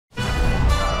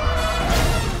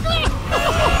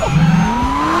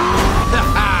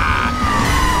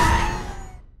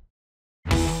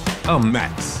I'm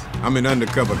Max. I'm an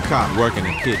undercover cop working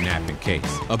a kidnapping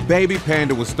case. A baby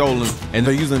panda was stolen, and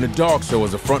they're using the dog show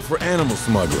as a front for animal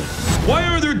smuggling. Why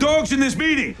are there dogs in this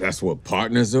meeting? That's what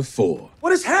partners are for.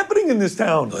 What is happening in this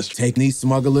town? Let's take these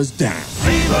smugglers down.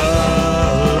 Viva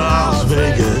Las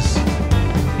Vegas.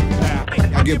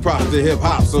 I give props to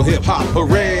hip-hop, so hip-hop,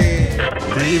 hooray!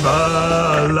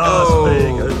 Viva Las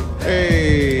Vegas.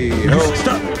 Hey! Oh.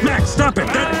 Stop! Max, stop it!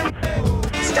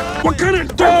 Stop. What kind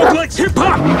of dog likes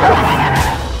hip-hop?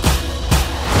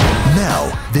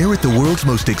 Now, they're at the world's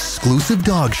most exclusive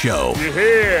dog show.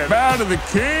 Yeah, bow to the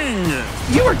king.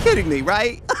 You were kidding me,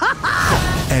 right?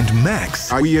 And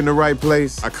Max Are we in the right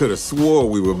place? I could have swore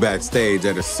we were backstage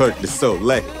at a Cirque du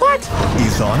Soleil. What?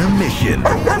 is on a mission.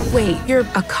 Wait, you're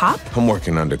a cop? I'm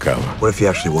working undercover. What if you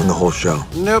actually won the whole show?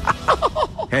 Nope.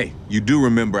 Hey, you do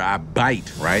remember I bite,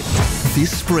 right?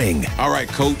 This spring, All right,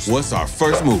 coach, what's our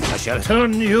first move? I shall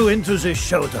turn you into the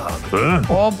show dog. Huh?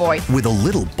 Oh boy. with a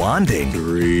little bonding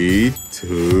 3,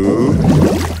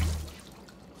 2...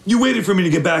 You waited for me to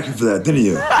get back here for that, didn't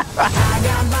you?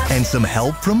 and some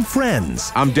help from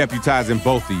friends, I'm deputizing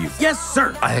both of you. Yes,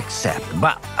 sir. I accept,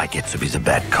 but I get to be the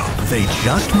bad cop. they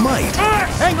just might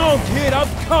Hang on, kid, I'm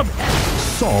coming.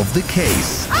 solve the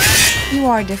case. You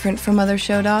are different from other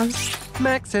show dogs.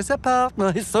 Max is a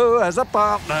partner, so as a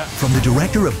partner. From the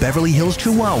director of Beverly Hills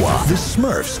Chihuahua, The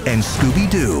Smurfs, and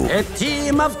Scooby-Doo, A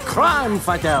team of crime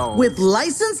fighters. With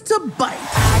license to bite.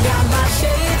 I got my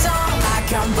shades on,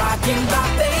 like I'm rocking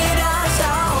Barbados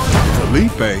on.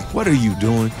 Felipe, what are you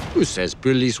doing? Who says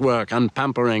police work and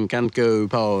pampering can't go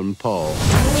paw and paw?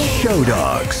 Show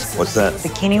Dogs. What's that?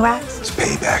 Bikini wax? It's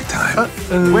payback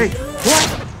time. Wait,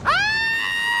 what?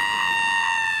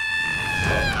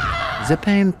 The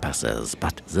pain passes,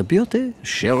 but the beauty,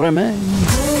 she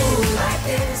remains.